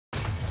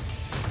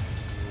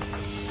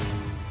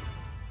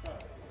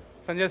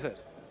Sanjay sir,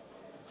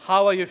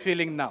 how are you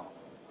feeling now?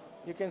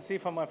 You can see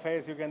from my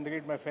face, you can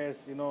read my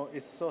face,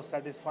 it's so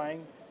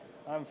satisfying.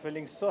 I'm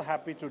feeling so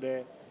happy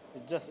today.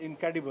 It's just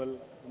incredible.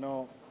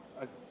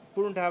 I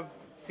couldn't have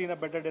seen a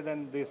better day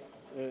than this,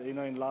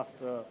 in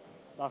last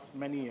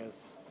many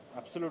years.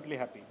 Absolutely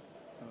happy.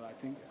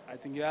 I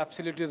think you're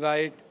absolutely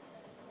right.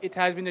 It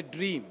has been a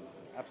dream.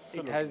 It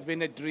Absolutely. has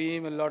been a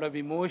dream, a lot of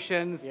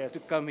emotions to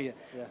Yes. come here.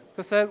 Yeah.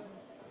 So, sir,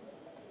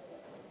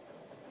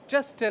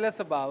 just tell us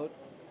about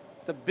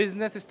the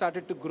business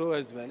started to grow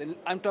as well. And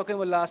I'm talking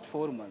about last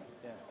 4 months.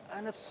 Yeah.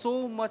 And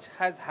so much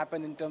has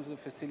happened in terms of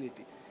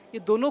facility. ये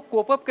दोनों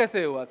cope up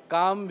कैसे हुआ?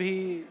 काम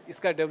भी,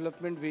 इसका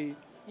development भी.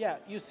 Yeah,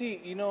 you see,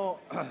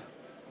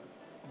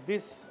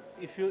 this,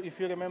 if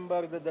you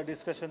remember the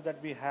discussion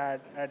that we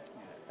had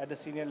at the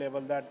senior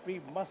level, that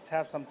we must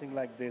have something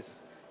like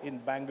this in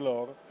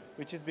Bangalore,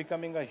 which is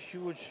becoming a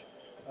huge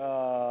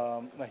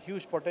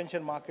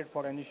potential market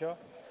for RENISHAW.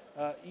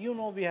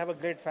 We have a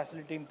great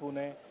facility in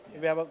Pune.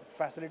 We have a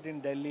facility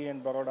in Delhi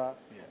and Baroda,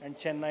 and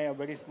Chennai, a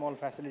very small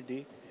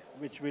facility,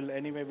 which will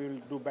anyway we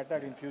will do better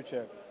in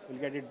future. We'll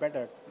get it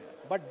better.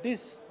 But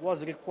this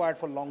was required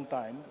for a long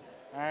time,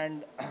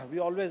 and we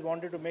always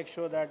wanted to make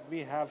sure that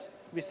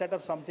we set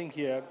up something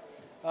here.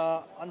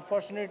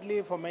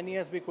 Unfortunately, for many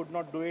years we could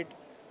not do it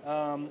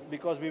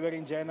because we were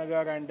in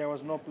Jayanagar and there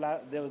was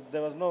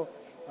no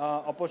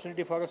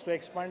opportunity for us to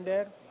expand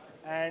there,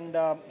 and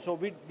so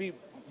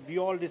we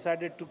all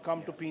decided to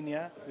come to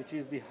Pina, which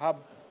is the hub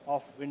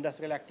of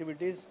industrial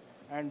activities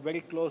and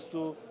very close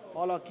to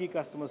all our key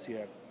customers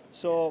here.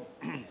 So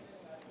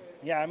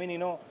yeah, I mean,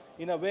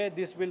 in a way,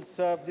 this will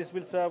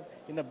serve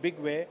in a big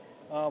way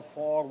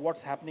for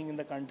what's happening in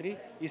the country,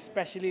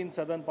 especially in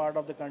southern part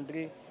of the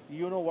country.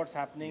 You know what's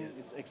happening. Yes.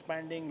 It's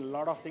expanding. A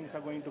lot of things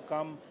are going to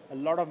come. A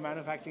lot of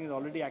manufacturing is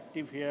already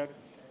active here.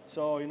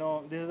 So,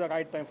 this is the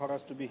right time for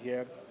us to be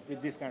here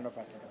with this kind of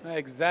asset. No,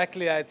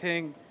 exactly. I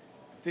think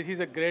this is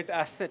a great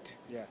asset.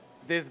 Yeah.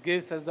 This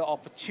gives us the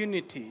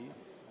opportunity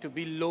to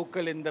be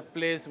local in the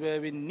place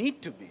where we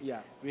need to be.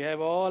 Yeah. We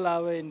have all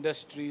our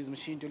industries,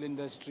 machine tool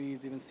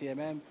industries, even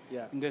CMM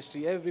Yeah.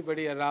 industry,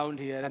 everybody around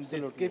here, and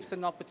this Absolutely. gives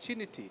an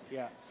opportunity.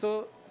 Yeah.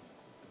 So,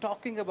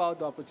 talking about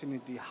the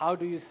opportunity, how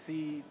do you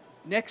see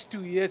next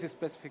 2 years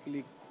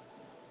specifically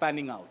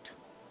panning out?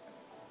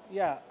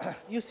 Yeah,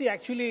 you see,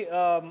 actually,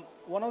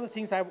 one of the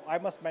things I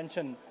must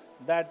mention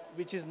that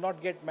which is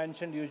not get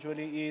mentioned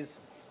usually is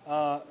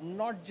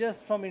not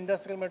just from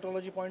industrial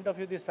metrology point of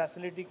view, this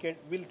facility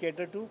will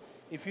cater to.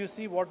 If you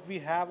see what we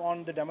have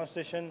on the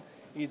demonstration,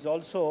 it's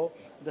also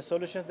the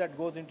solutions that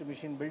goes into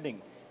machine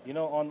building.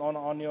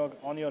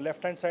 On your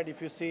left hand side,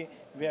 if you see,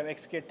 we have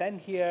XK10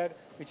 here,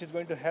 which is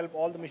going to help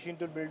all the machine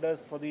tool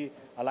builders for the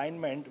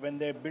alignment when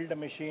they build the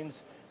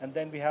machines, and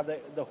then we have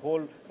the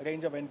whole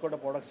range of encoder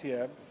products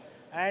here.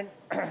 And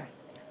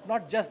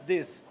not just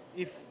this,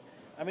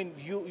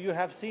 you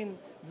have seen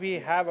we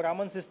have a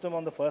Raman system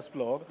on the first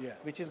floor, Yeah.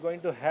 which is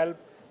going to help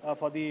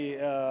for the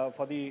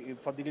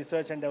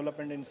Research and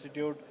Development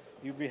Institute.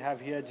 We have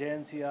here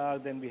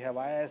JNCR, then we have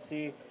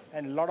ISC,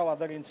 and a lot of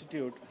other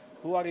institutes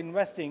who are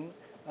investing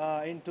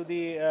into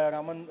the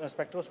Raman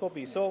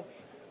spectroscopy. So,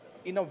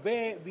 in a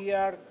way, we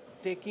are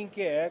taking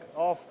care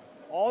of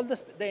all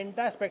the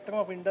entire spectrum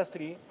of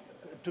industry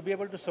to be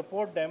able to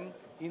support them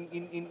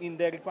in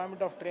their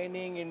requirement of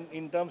training,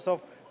 in terms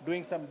of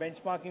doing some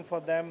benchmarking for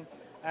them.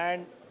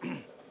 And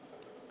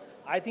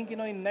I think,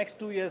 in next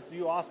 2 years,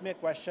 you asked me a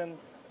question,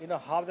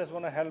 how that's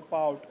going to help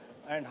out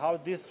and how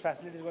this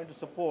facility is going to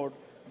support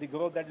the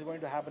growth that is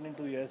going to happen in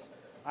 2 years.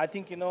 I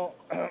think,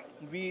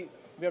 we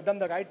have done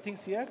the right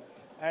things here.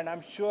 And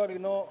I'm sure,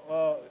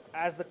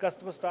 as the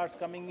customer starts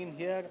coming in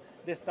here,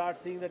 they start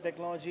seeing the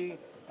technology,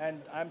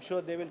 and I'm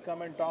sure they will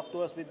come and talk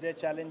to us with their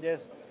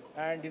challenges.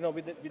 And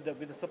with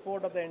the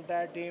support of the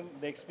entire team,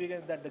 the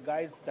experience that the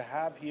guys they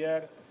have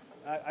here,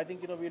 I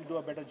think we'll do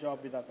a better job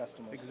with our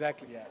customers.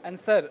 Exactly. Yeah. And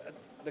sir,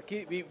 the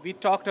key, we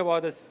talked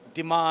about this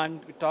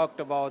demand, we talked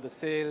about the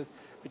sales,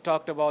 we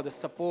talked about the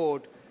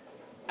support.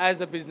 As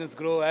the business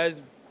grow,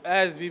 as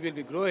we will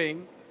be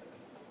growing,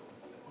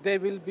 there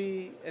will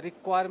be a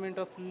requirement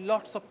of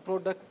lots of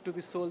product to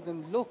be sold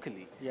them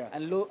locally, Yeah.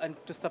 and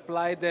to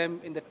supply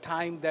them in the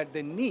time that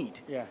they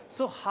need. Yeah.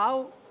 So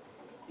how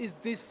is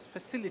this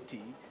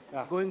facility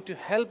Yeah. going to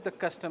help the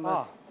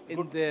customers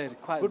in their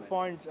requirement? Good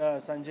point,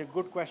 Sanjay.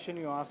 Good question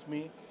you asked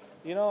me.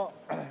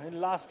 In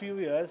last few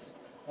years,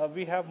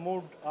 we have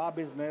moved our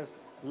business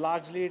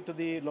largely to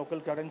the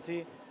local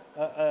currency.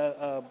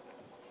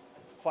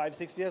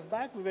 5-6 years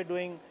back, we were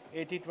doing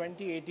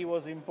 80-20. 80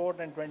 was import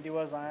and 20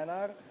 was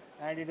INR,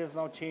 and it has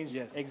now changed.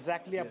 Yes.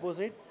 Exactly Yes.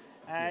 opposite.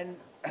 And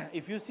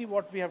if you see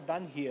what we have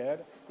done here,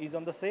 is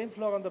on the same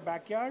floor on the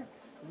backyard,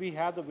 we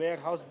have the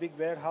warehouse, big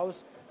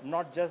warehouse.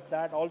 Not just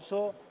that,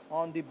 also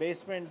on the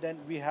basement, then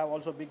we have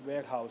also big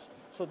warehouse.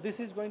 So this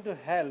is going to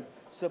help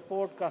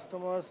support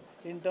customers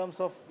in terms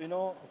of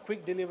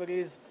quick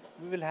deliveries.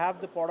 We will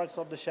have the products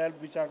off the shelf,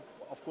 which are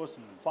of course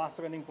fast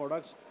running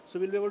products. So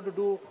we'll be able to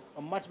do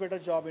a much better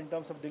job in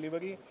terms of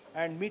delivery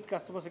and meet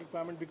customers'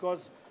 requirement,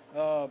 because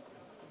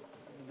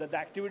the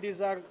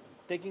activities are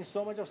taking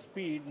so much of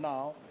speed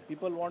now.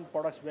 People want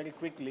products very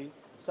quickly.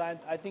 So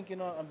I think,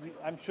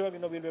 I'm sure,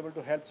 we'll be able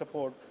to help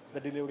support the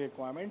delivery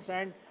requirements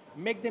and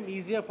make them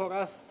easier for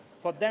us,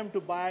 for them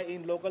to buy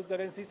in local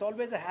currency. It's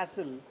always a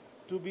hassle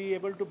to be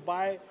able to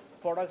buy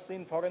products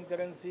in foreign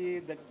currency,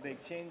 the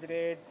exchange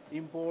rate,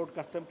 import,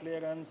 custom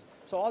clearance.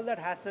 So all that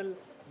hassle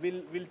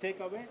will take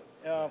away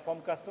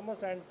from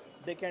customers, and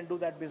they can do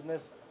that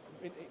business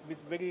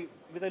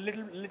with a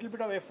little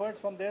bit of efforts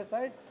from their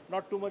side,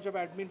 not too much of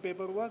admin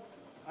paperwork.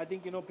 I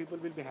think, people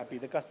will be happy.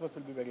 The customers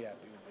will be very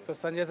happy with this.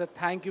 So Sanjay sir,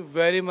 thank you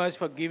very much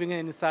for giving an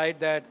insight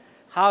that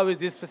how is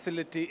this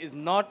facility is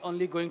not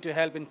only going to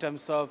help in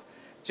terms of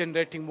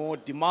generating more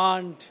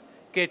demand,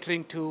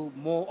 catering to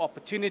more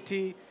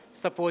opportunity,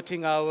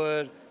 supporting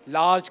our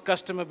large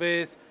customer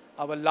base,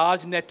 our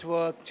large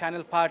network,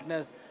 channel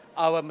partners,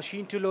 our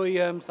machine tool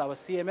OEMs, our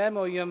CMM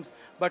OEMs,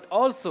 but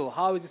also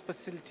how is this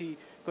facility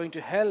going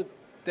to help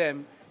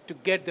them to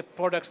get the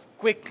products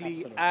quickly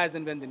Absolutely. as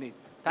and when they need.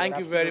 Thank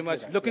you You're very absolutely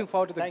much. right. Looking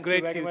forward to the Thank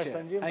great you very future.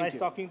 much, Sanjeev. Thank Nice you.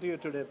 talking to you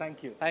today.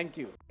 Thank you. Thank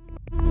you.